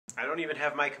I don't even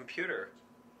have my computer.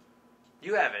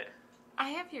 You have it. I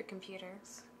have your computer.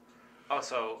 Oh,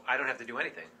 so I don't have to do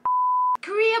anything.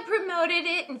 Korea promoted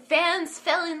it and fans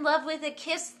fell in love with a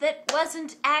kiss that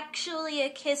wasn't actually a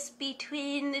kiss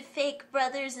between the fake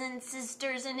brothers and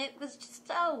sisters, and it was just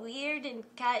so weird and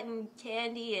cotton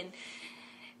candy and...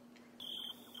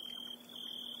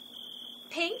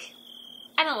 Pink?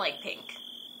 I don't like Pink.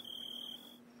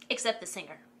 Except the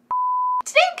singer.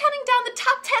 Today I'm counting down the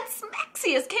top 10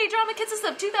 smaxiest K-drama kisses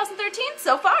of 2013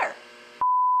 so far.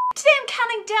 Today I'm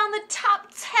counting down the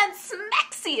top 10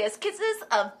 smaxiest kisses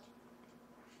of...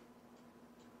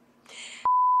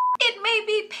 It may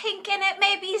be pink and it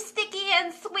may be sticky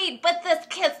and sweet, but this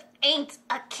kiss ain't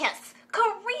a kiss.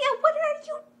 Korea, what are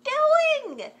you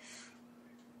doing?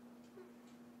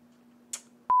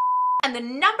 And the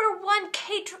number one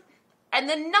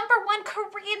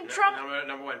Korean drama...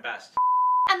 Number one best.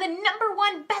 And the number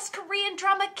one best Korean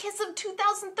drama kiss of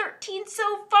 2013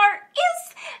 so far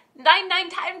is 99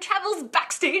 Time Travel's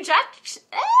backstage act.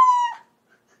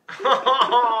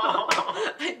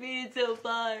 I made it so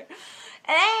far.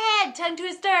 Tongue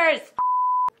twisters.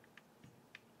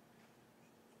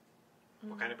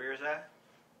 What kind of beer is that?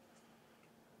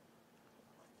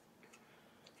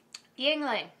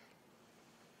 Yingling.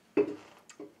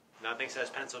 Nothing says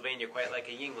Pennsylvania quite like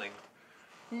a Yingling.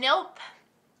 Nope.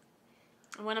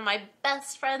 One of my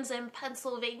best friends in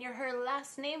Pennsylvania, her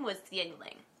last name was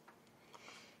Yingling.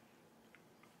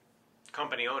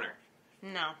 Company owner.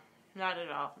 No, not at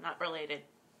all. Not related.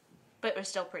 But it was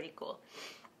still pretty cool.